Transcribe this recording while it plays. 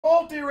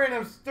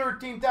Multi-randoms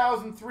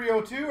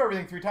 13,302.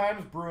 Everything 3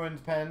 times.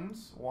 Bruins,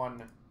 Pens.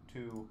 1,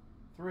 2,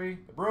 3.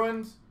 The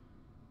Bruins.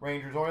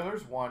 Rangers,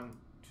 Oilers. 1,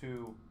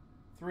 2,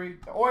 3.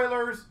 The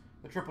Oilers.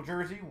 The triple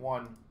jersey.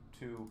 1,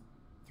 2,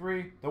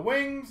 3. The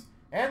Wings.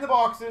 And the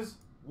boxes.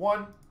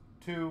 1,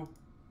 2,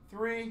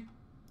 3.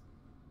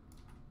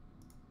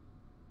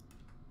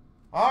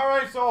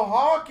 Alright, so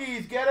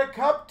Hockey's get a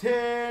cup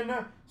tin.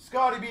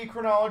 Scotty B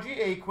Chronology,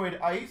 A Quid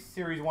Ice,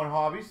 Series 1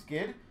 Hobby,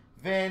 Skid.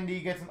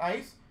 Vandy gets an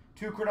Ice.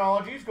 2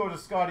 Chronologies go to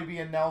Scotty B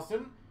and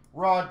Nelson.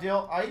 Raw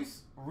Dill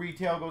Ice.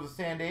 Retail goes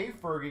to Sanday.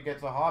 Fergie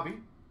gets a Hobby.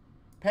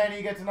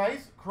 Penny gets an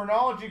Ice.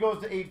 Chronology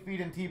goes to 8 Feet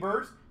and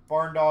T-Birds.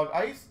 Barn Dog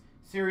Ice.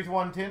 Series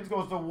 1 Tins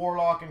goes to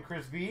Warlock and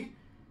Chris V.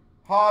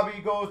 Hobby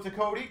goes to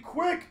Cody.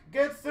 Quick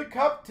gets the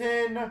cup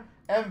tin.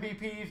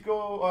 MVPs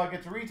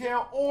gets a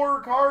retail.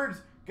 Or Cards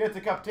gets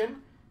a cup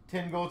tin.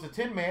 Tin goes to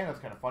Tin Man. That's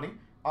kind of funny.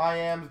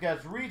 IAMS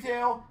gets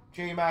retail.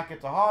 J-Mac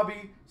gets a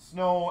Hobby.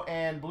 Snow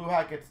and Blue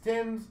Hat gets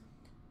tins.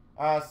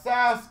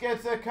 Sass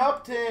gets a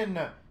cup tin.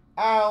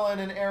 Alan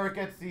and Eric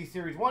gets the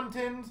Series 1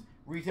 tins.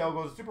 Retail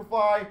goes to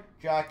Superfly.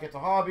 Jack gets a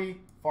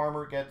Hobby.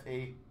 Farmer gets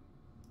a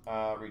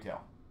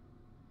retail.